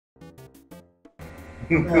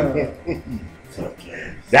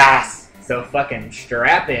Yes! So fucking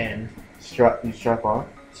strap in. You strap on?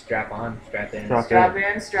 Strap on, strap in. Strap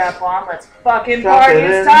in, strap on. Let's fucking Strap party. it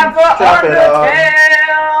in, It's time for strap it on.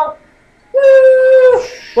 Undertale! Woo!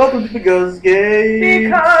 Welcome to Because Games!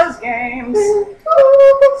 Because games.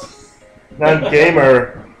 Not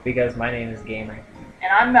gamer. Because my name is Gamer.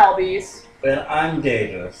 And I'm Melby's. And I'm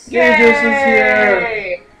Davis. Davis is here.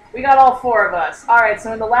 Yay! We got all four of us. Alright,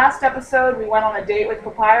 so in the last episode, we went on a date with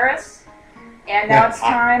Papyrus. And now it's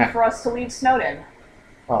time for us to leave Snowden.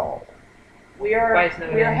 Oh. We are Bye,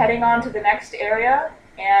 Snowden. heading on to the next area.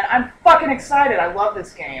 And I'm fucking excited. I love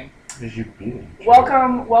this game. Did you beat it?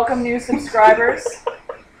 Welcome new subscribers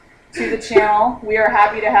to the channel. We are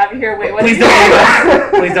happy to have you here. Wait, what? Please don't leave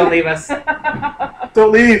us. Please don't leave us.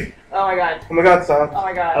 Don't leave! Oh my god. Oh my god, son. Oh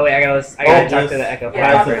my god. Oh wait, I gotta talk to the Echo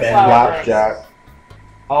Yeah, Flower talk to the first. flower. Flapjack.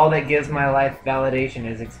 All that gives my life validation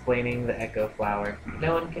is explaining the Echo Flower.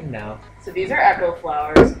 No one can know. So these are echo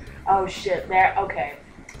flowers. Oh shit. There. Okay.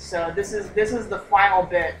 So this is the final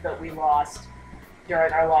bit that we lost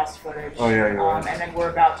during our lost footage. Oh, yeah, yeah. And then we're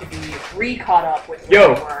about to be re-caught up with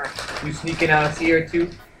Yo. where we were. You sneaking out here too?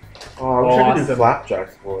 Oh, I wish I could do Awesome.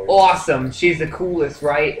 Flapjack's voice. Awesome. She's the coolest,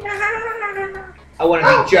 right? I want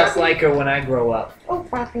to be just like her when I grow up. Oh,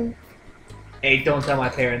 fucking. Hey, don't tell my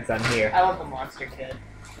parents I'm here. I love the monster kid.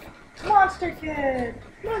 Monster kid.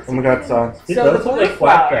 Oh my god, son. He So does the look blue like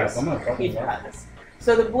Flapjack. flowers. I'm gonna fucking He love does.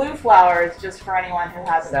 So the blue flowers, just for anyone who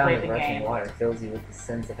hasn't Sound played of the rushing game. water fills you with the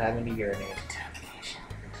sense of having to urinate.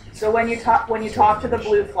 So when you talk to the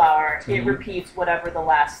blue flower, it Mhm. repeats whatever the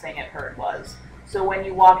last thing it heard was. So when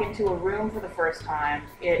you walk into a room for the first time,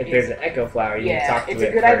 If there's an Echo Flower, you can talk to it's it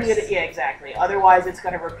a good first. idea to exactly. Otherwise, it's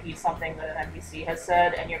going to repeat something that an NPC has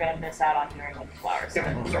said, and you're going to miss out on hearing what the flower said.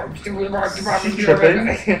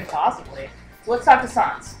 Tripping? Possibly. So let's talk to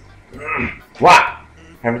Sans. What?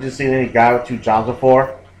 Haven't you seen any guy with 2 jobs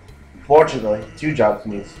before? Fortunately, 2 jobs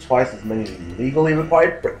means twice as many legally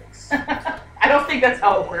required bricks. I don't think that's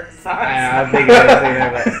how it works, Sans. I think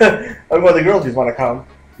it I'm one of the girls who's want to come.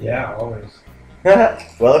 Yeah, always.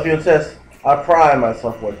 Well, if you insist, I pride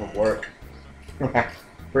myself away from work.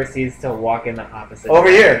 proceeds to walk in the opposite Over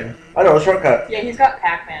direction. here. I know a shortcut. Yeah, he's got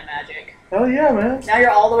Pac-Man magic. Hell yeah, man. Now you're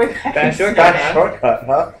all the way back. That in shortcut. Snowden. That shortcut,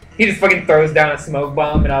 huh? He just fucking throws down a smoke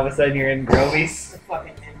bomb and all of a sudden you're in Grovies. He's a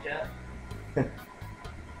fucking ninja.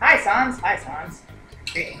 Hi, Sans. Hi, Sans.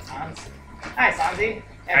 Greetings, Sans. Hi, Sansi.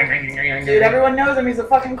 Dude, everyone knows him. He's the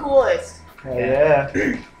fucking coolest. Hell yeah.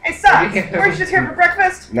 Hey, Sans. Weren't you just here for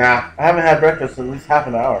breakfast? Nah, I haven't had breakfast in at least half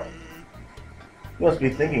an hour. You must be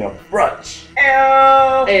thinking of brunch.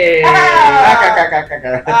 Ew. Hey.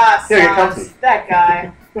 Ah, Here, get Sans. comfy. That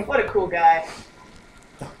guy. What a cool guy.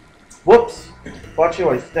 Whoops. Watch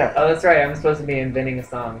your step. Oh, that's right. I'm supposed to be inventing a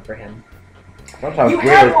song for him. Sometimes You weirdos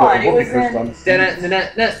had put one. It whoopee was crisps in- on the seeds.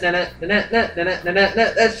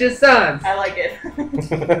 That's just Sans. I like it.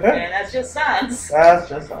 And that's just Sans. That's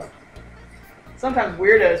just us. Sometimes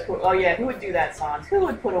weirdos put. Oh yeah, who would do that, Sans? Who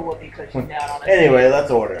would put a whoopee cushion down on a Anyway, let's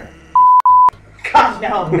order. God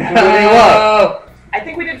no. What do you want? Oh! I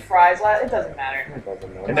think we did fries last. It doesn't matter. It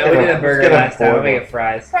doesn't matter. No, we did a burger last time. We'll make it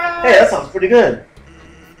fries. Fries. Hey, that sounds pretty good.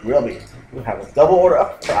 We'll have a double order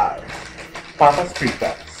of fries. Papa's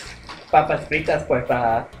fritas. Papas fritas,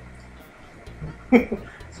 porfa.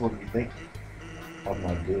 So what do you think? I'm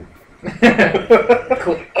not good.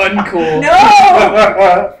 Cool. Uncool.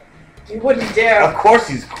 No! You wouldn't Of dare. course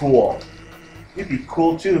he's cool. You'd be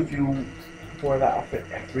cool too if you wore that outfit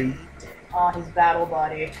every Oh, his battle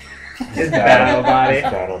body. His battle body.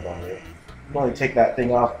 battle body. You'd only take that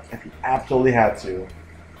thing off if he absolutely had to.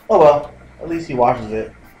 Oh well, at least he washes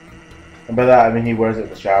it. And by that I mean he wears it in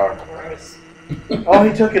the shower. Gross. Oh,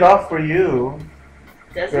 he took it off for you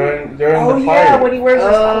Does he? during Oh the yeah, fight. when he wears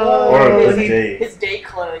his Oh, or clothes. his date. His date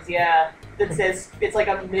clothes, yeah. That says it's like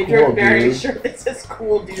a midriff Cool bearing dude. shirt that says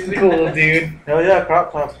 "cool dude." Cool, dude. Hell yeah,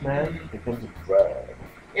 crop tops, man. Here comes a bread.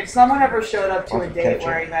 If someone ever showed up to a Want some date ketchup?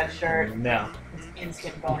 wearing that shirt, No. it's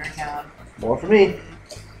instant boner count. More for me.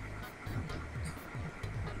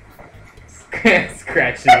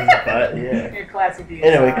 Scratches his butt. Yeah. Your classy dude.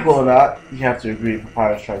 Anyway, Sans. cool or not, you have to agree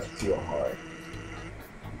Papyrus tries real hard.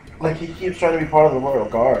 Like, he keeps trying to be part of the Royal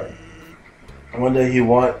Guard. And one day he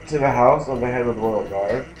went to the house of the head of the Royal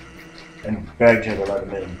Guard and begged her to let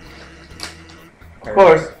him in. Of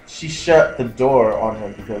course, she shut the door on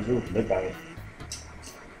him because it was midnight.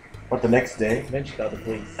 But the next day, Then she called the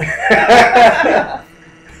police.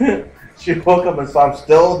 she woke up and saw him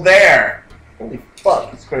still there. Holy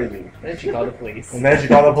fuck, it's crazy. Then she called the police. And then she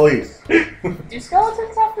called the police. Do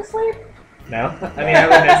skeletons have to sleep? No? I mean, I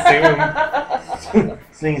wouldn't assume.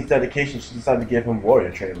 Seeing his dedication, she decided to give him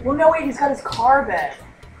warrior training. Well, no, wait, he's got his car bed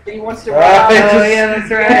that he wants to Ah, ride. it Oh, just- yeah,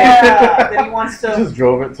 that's right. Yeah, that he wants He to just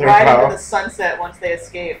drove it to her ride into the house. sunset once they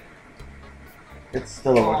escape. It's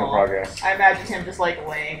still a work in Aw. progress. I imagine him just like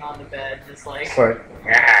laying on the bed, just like Sorry.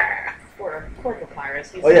 poor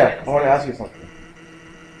Papyrus. He's Oh yeah, so I want to ask innocent. you something.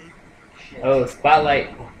 Shit. Oh, spotlight.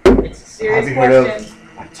 It's a serious Have you heard question.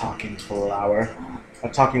 of a talking flower? A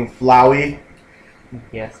talking flowy?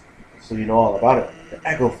 Yes. So you know all about it. The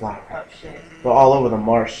echo flower. Oh shit. They're all over the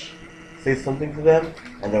marsh. Say something to them,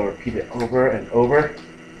 and they'll repeat it over and over.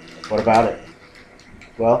 What about it?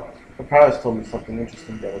 Well, the Papyrus told me something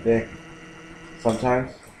interesting the other day.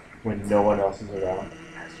 Sometimes, when no one else is around,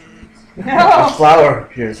 a No. flower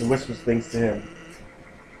appears and whispers things to him.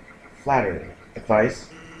 Flattery, advice,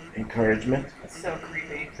 encouragement, It's so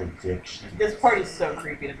creepy. prediction. This part is so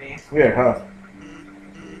creepy to me. Weird, huh?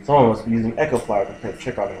 Someone must be using echo flower to play a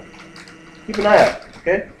trick on him. Keep an eye out,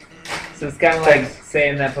 okay? So it's kind of like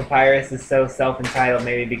saying that Papyrus is so self-entitled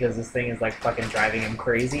maybe because this thing is like fucking driving him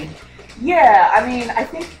crazy. Yeah, I mean, I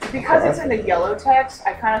think because it's in the yellow text,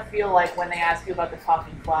 I kind of feel like when they ask you about the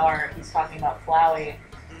talking flower, he's talking about Flowey,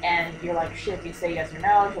 and you're like, shit, do you say yes or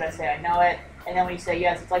no? Should I say I know it? And then when you say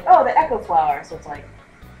yes, it's like, oh, the echo flower. So it's like,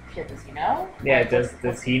 shit, does he know? Yeah, Like,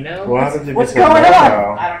 does he know? What happens if What's you say going no on?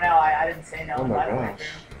 now? I don't know. I didn't say no. Oh my by the way, gosh.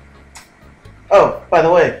 Drew. Oh, by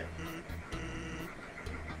the way,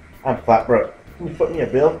 I'm flat broke. Can you foot me a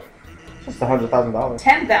bill? Just $100,000.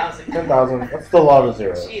 10,000. 10,000. That's still a lot of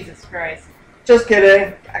zeros. Jesus Christ. Just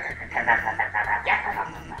kidding.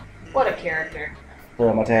 What a character. Put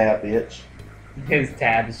on my tab, bitch. His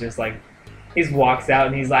tab is just like, he walks out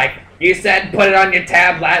and he's like, you said put it on your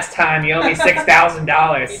tab last time, you owe me He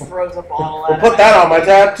 $6,000. throws a bottle Well, at put him. that on my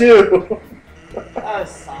tab too. Oh,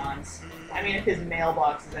 Sans. I mean, if his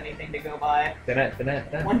mailbox is anything to go by, when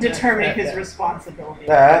When determining his responsibility.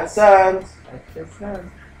 That sounds.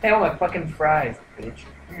 Hey, I want my fucking fries, bitch.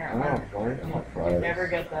 Yeah, Oh, you never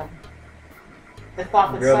get them. The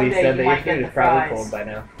thought that Roby someday said you that might your get food the is probably fries cold by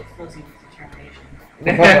now. it fills you with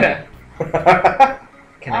determination.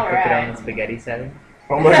 Can I cook it on the spaghetti setting?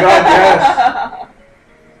 Oh my god, yes.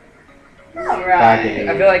 Alright.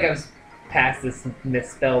 I feel like I've passed this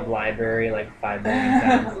misspelled library like 5 million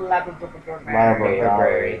times. Library.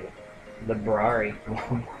 Library. Library.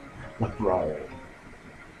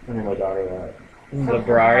 I mean my daughter that.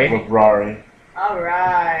 Library. Library.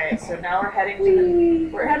 Alright, so now we're heading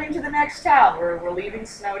to the next town. We're leaving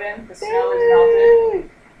Snowden. The snow is melted,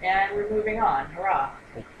 and we're moving on. Hurrah!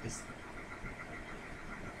 Just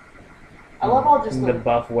I love all just the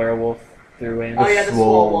buff werewolf threw in. Oh yeah, the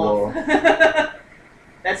swole swole wolf.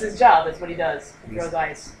 That's his job. That's what he does. He throws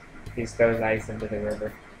ice. He throws ice into the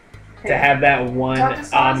river. Hey, To have that one talk to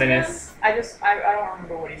Sans ominous. I don't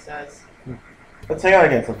remember what he says. Let's hang out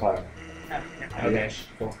again sometime. No, never mind. Okay,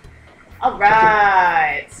 cool. All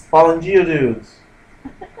right. Fallen Geodudes.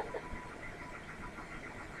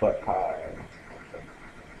 But hi.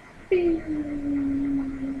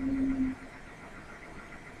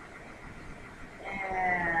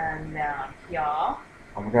 And now, y'all,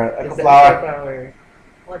 Oh my god, Echo It's the Flower. flower.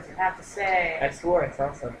 what does it have to say? I swore I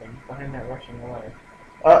saw something behind that rushing water.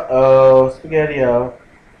 Uh-oh, Spaghetti-O.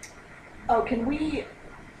 Oh, can we?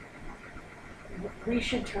 We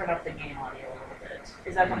should turn up the game audio a little bit.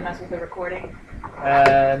 Is that gonna mess with the recording?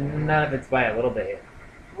 None of it's by a little bit.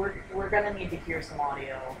 We're gonna need to hear some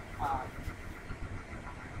audio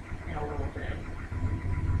in a little bit.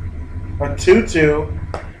 A tutu.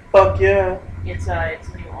 Fuck yeah. It's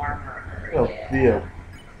new armor. Oh, Yeah. Theo.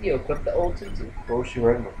 You equip the old tutu. What was she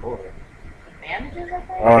wearing before? Bandages, I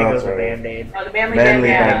think. Oh, I think it that's was a right. band-aid. Oh, the manly Manly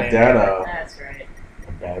bandana. bandana. That's right.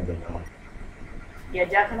 Bandana. Yeah,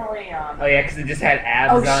 definitely. Oh yeah, because it just had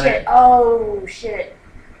abs Oh on shit! it. Oh shit!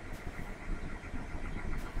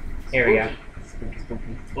 Here we go. Spooky. Spooky,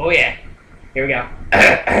 spooky. Oh yeah. Here we go.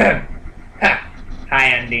 Ha.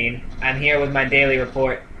 Hi, Undine. I'm here with my daily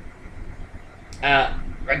report.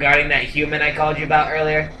 Regarding that human I called you about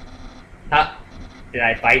earlier. Huh? Did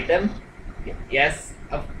I fight them? Yes,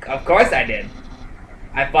 of course I did.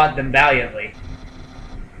 I fought them valiantly.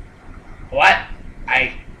 What?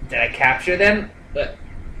 Did I capture them?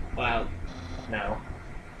 Well, no.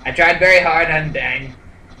 I tried very hard, Undine,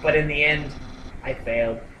 but in the end, I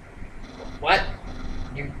failed. What?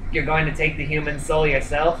 You're going to take the human soul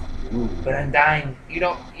yourself? Ooh. But Undyne, you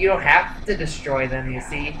don't have to destroy them, you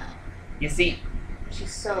see. You see,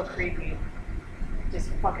 She's so creepy. Just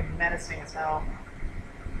fucking menacing as hell.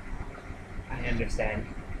 I understand.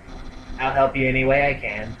 I'll help you any way I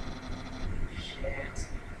can. Shit.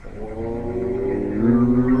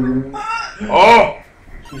 Oh!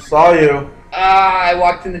 She saw you. Ah, I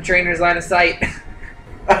walked in the trainer's line of sight.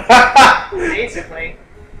 Basically.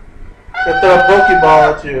 She'll throw a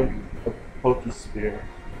Pokeball at you. A Poke Spear.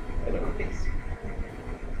 I don't know.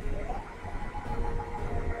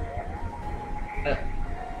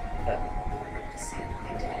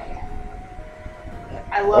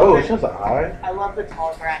 I love Oh, the, she has an eye? I love the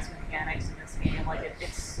tall grass mechanics in this game. Like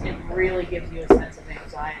it really gives you a sense of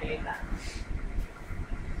anxiety.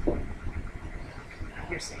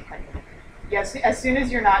 You're safe. Yes, as soon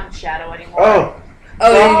as you're not in shadow anymore. Oh!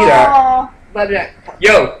 Oh, yeah, you get Aw. Lumberjack.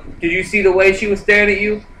 Yo, did you see the way she was staring at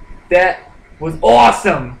you? That was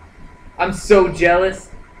awesome. I'm so jealous.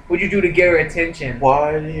 What'd you do to get her attention?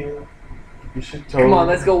 Why do you? You should totally. Come on,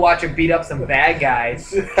 let's go watch her beat up some bad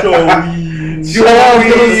guys. Joey!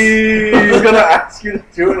 Joey! I was gonna ask you to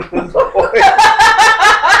do it in his voice.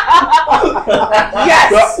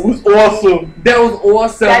 Yes! That was awesome. That was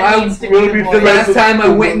awesome. That I needs to really be be the the voice. last time I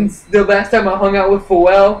went and the last time I hung out with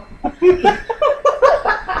Pharrell.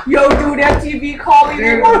 Yo, dude, MTV called me.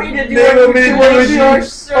 They want me to do They want a me to New do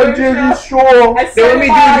Jersey On Jersey Shore. I They said, want me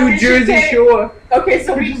to "Wow, do New you should Jersey take-" Shore. Okay,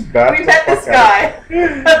 so We we just backed met the this fuck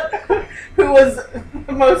guy who was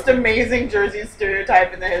the most amazing Jersey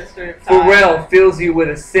stereotype in the history of time. Pharrell fills you with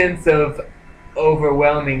a sense of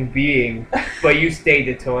overwhelming being, but you stay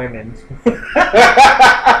determined.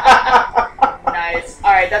 Nice.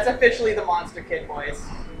 All right, that's officially the Monster Kid voice.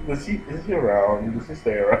 Is he around? Does he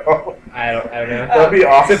stay around? I don't know. That'd be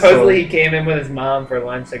awesome. Supposedly he came in with his mom for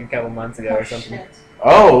lunch like a couple months ago or something. Shit.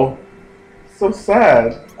 Oh, so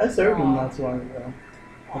sad. I served him not too long ago.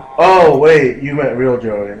 Aw. Oh wait, you meant real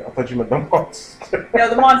Joey. I thought you meant the monster. No,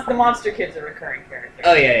 the Monster Kid's a recurring character.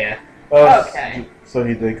 Oh yeah. Oh, Okay. So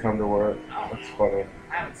he did come to work. Oh, That's funny.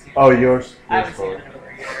 I haven't seen. Oh, yours. I haven't seen funny. it over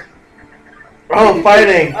here. Oh,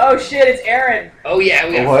 fighting. Oh shit! It's Aaron. Oh yeah,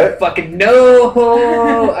 we got What? fucking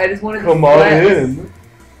no. I just wanted to Come on flex. in.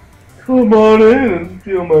 Come on in and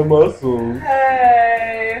feel my muscles.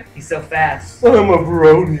 Hey. He's so fast. I'm a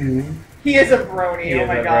brony. He is a brony. He Oh is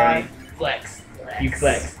my a god. brony. Flex. You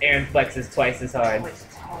flex. Aaron flexes twice as hard. Flex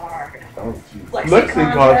is hard. Oh, geez. Flexing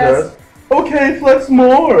Flexing contest. contest. Okay, flex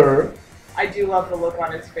more. I do love the look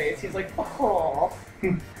on his face. He's like, oh.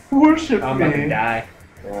 Worship I'm about to me. die.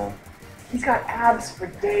 Yeah. He's got abs for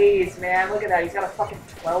days, man. Look at that. He's got a fucking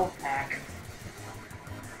 12-pack.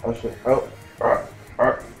 Oh shit. Oh.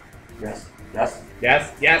 Yes. Yes.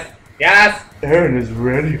 Yes, yes, yes! Aaron is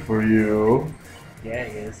ready for you. Yeah,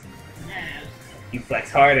 he is. You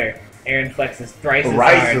flex harder. Aaron flexes thrice The as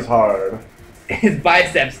rice hard. is hard. His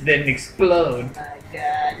biceps then explode. Oh my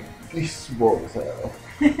god. He's swole as hell.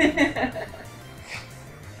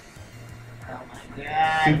 Oh my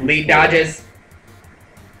god. Lead dodges.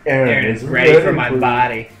 Aaron, Aaron is ready for my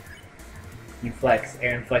body. You flex.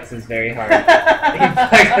 Aaron flexes very hard. He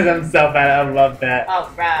flexes himself out. I love that.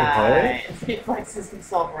 Alright. He flexes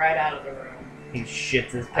himself right out of the room. He shits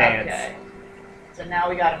his pants. Okay. So now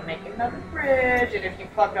we gotta make another bridge, and if you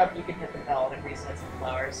fuck up, you can hit the bell and it resets the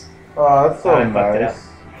flowers. Oh, that's so Oh, I fucked it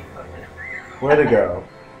nice. Way to go.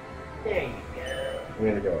 There you go.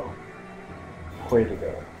 Way to go. Way to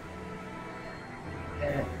go.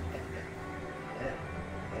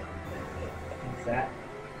 What's that?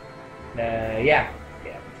 Yeah.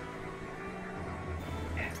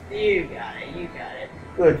 You got it. You got it.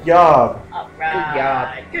 Good job.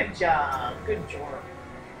 Alright. Good job. Good job.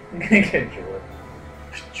 Good job.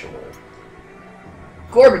 Sure.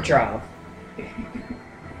 Gorbachev.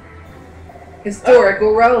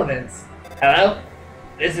 Historical relevance. Hello?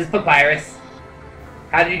 This is Papyrus.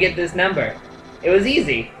 How did you get this number? It was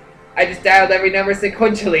easy. I just dialed every number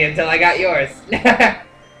sequentially until I got yours.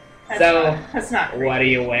 That's not What are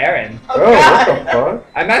you wearing? Oh, Oh, what God. the fuck?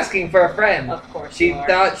 I'm asking for a friend. Of course She you are.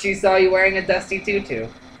 thought she saw you wearing a dusty tutu.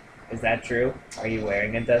 Is that true? Are you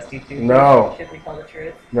wearing a dusty tutu? No. Should we tell the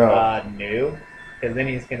truth? No. No. Because then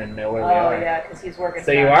he's gonna know where we Oh, are. yeah, because he's working.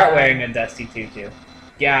 So you downtown. aren't wearing a dusty tutu.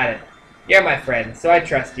 Got it. You're my friend, so I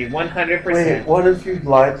trust you 100%. Wait, what if you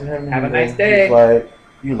lied to him? Have a and nice then day. he's like,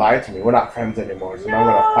 you lied to me. We're not friends anymore, so now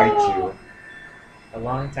I'm gonna fight you. A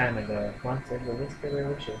long time ago, monsters would whisper their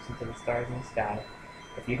wishes into the stars in the sky.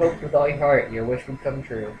 If you hoped with all your heart, your wish would come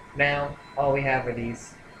true. Now, all we have are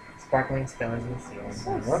these sparkling stones in the ceiling.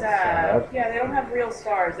 So That's sad. sad. Yeah, they don't have real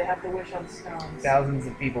stars. They have to wish on stones. Thousands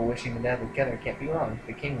of people wishing to die together can't be wrong.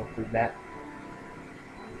 The king will prove that.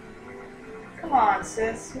 Come on,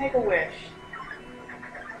 sis. Make a wish.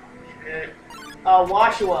 Good. Oh,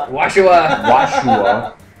 Washua. Washua!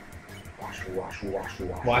 Washua.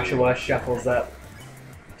 Washua. Washua shuffles up.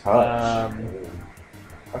 Touch.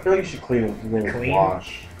 I feel like you should clean him. His name is Clean?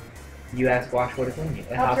 Wash. You ask Wash what a queen means.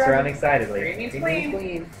 It Hops hops around around. excitedly. Green means Green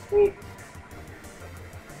queen. queen.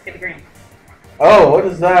 Get the green. Oh, what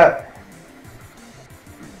is that?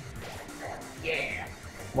 Yeah.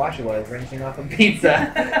 Wash was rinsing off a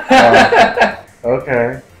pizza.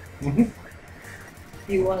 Okay.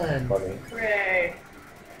 You won. Funny. Hooray.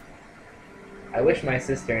 I wish my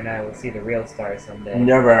sister and I would see the real stars someday.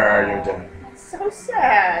 Never, you did. That's so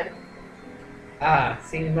sad. Ah,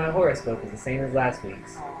 seems my horoscope is the same as last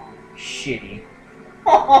week's. Aw. Shitty.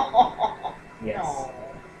 No. Yes.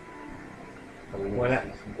 What up?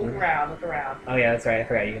 Look around, look around. Oh yeah, that's right. I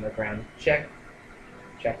forgot you can look around. Check.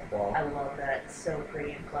 Check the wall. I love that. It's so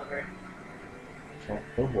pretty and clever. Check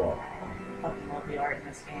the wall. I fucking love the art in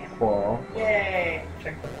this game. Wall. Yay.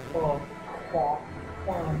 Check the wall. Wall.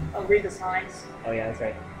 Oh, read the signs. Oh yeah, that's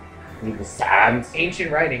right. Need the sands.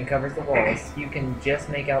 Ancient writing covers the walls. You can just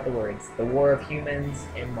make out the words. The war of humans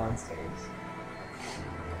and monsters.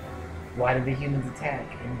 Why did the humans attack?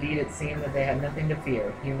 Indeed, it seemed that they had nothing to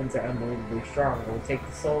fear. Humans are unbelievably strong. It will take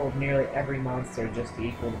the soul of nearly every monster just to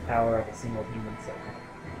equal the power of a single human soul.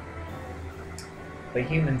 But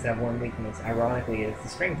humans have one weakness. Ironically, it is the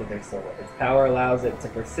strength of their soul. Its power allows it to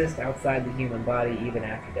persist outside the human body even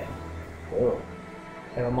after death. Whoa.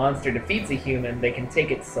 If a monster defeats a human, they can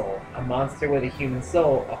take its soul. A monster with a human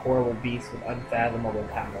soul, a horrible beast with unfathomable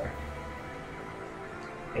power.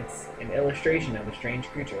 It's an illustration of a strange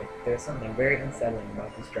creature. There's something very unsettling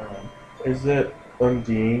about this drawing. Is it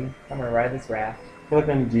Undine? I'm gonna ride this raft. I feel like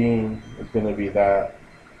Undine is gonna be that.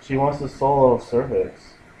 She wants the soul of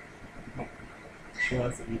Cervix. She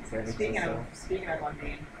wants to eat cervix. Speaking of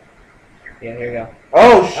Undine. Yeah, here we go.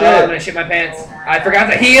 Oh Oh, shit! I'm gonna shit my pants. I forgot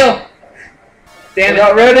to heal! Damn We're it.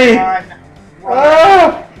 not ready! Run. Run.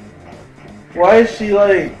 Ah! Why is she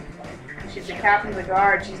like... She's the captain of the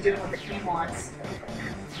guard. She's doing what the king wants.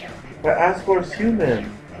 But Asgore's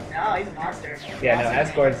human. No, he's a monster. Yeah, no, Monster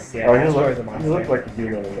Asgore's, yeah, Oh, he Asgore's a looked monster. like a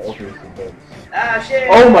human in the opening sequence. Ah, shit.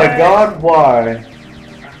 Oh my god, why? Run,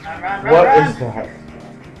 run, run, What run. is that?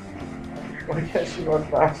 Why can't she run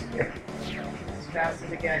faster? As fast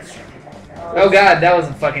as it gets. Oh god, that was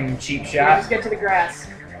a fucking cheap shot. Just get to the grass.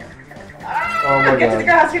 Ah, Oh my get god. to the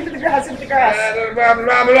grass, get to the grass, get to the grass. Blah,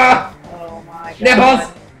 blah, blah. Oh my god.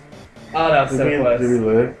 Nipples! Oh, that was Did so we close.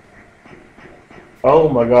 live? Oh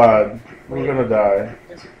my god. We're gonna die.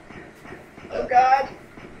 Oh god.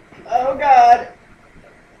 Oh god.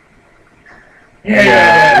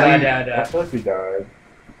 Yeah, I da. feel like we died.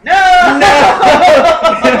 No!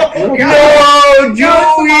 No! No,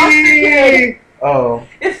 Joey! Oh. I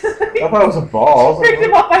It's thought it was a ball. picked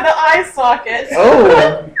him up by the eye socket.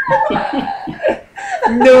 Oh!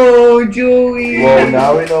 No, Joey! Well,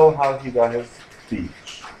 now we know how he got his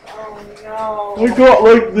speech. Oh no. I got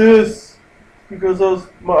like this because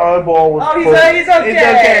my eyeball was. Oh, he's put- okay. It's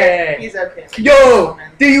okay. He's okay. Yo,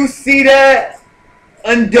 do you see that?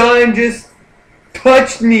 Undone just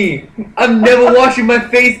touched me. I'm never washing my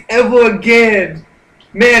face ever again.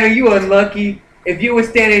 Man, are you unlucky? If you were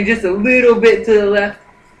standing just a little bit to the left,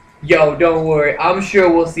 yo, don't worry. I'm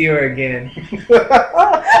sure we'll see her again.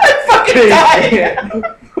 I'm fucking dying.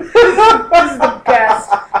 This is the best.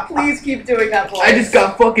 Please keep doing that voice. I just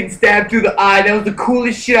got fucking stabbed through the eye. That was the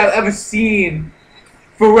coolest shit I've ever seen.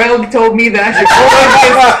 Pharrell told me that I should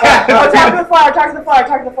always get Oh, talk to stabbed. the flower, talk to the flower,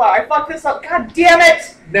 talk to the flower. I fucked this up. God damn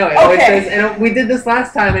it! No, it always Okay. says, and we did this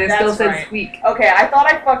last time, and it still That's said right. squeak. Okay, I thought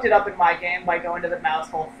I fucked it up in my game by going to the mouse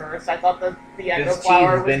hole first. I thought the echo This cheese flower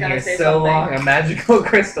has was been gonna here say so something. long, a magical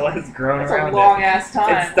crystal has grown That's a around long it. ass It's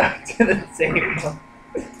time. stuck to the table.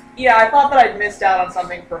 Yeah, I thought that I'd missed out on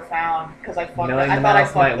something profound because I fucked Knowing I the thought I mouse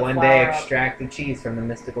fucked might the one flower day up. extract the cheese from the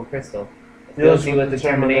mystical crystal. Fills Fills you with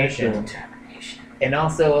determination. Determination. And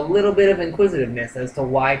also a little bit of inquisitiveness as to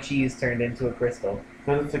why cheese turned into a crystal.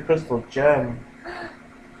 Because it's a crystal gem.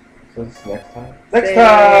 So this is next time. Next Say- time!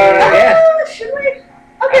 Yeah. Ah, should we?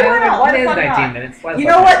 Okay, why not? Why It the is fuck 19 not? minutes. Why the You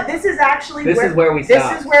fuck know not? what? This is actually This where is where we this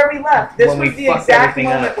stopped. is where we left. This When we was the fucked exact everything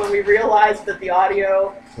moment up. when we realized that the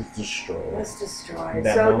audio It's destroyed. was destroyed.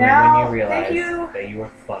 That So moment now, when you realized thank you. that you were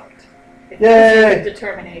fucked. It fills you Yay! with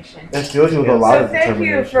determination. It fills you with a lot So of thank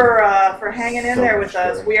determination. you for hanging in So there much with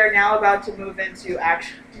us. good. We are now about to move into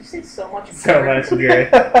action. Did you say so much? So much good.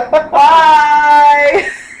 Bye.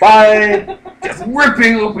 Bye! Just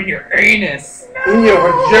ripping open your anus. In your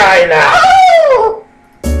vagina! No!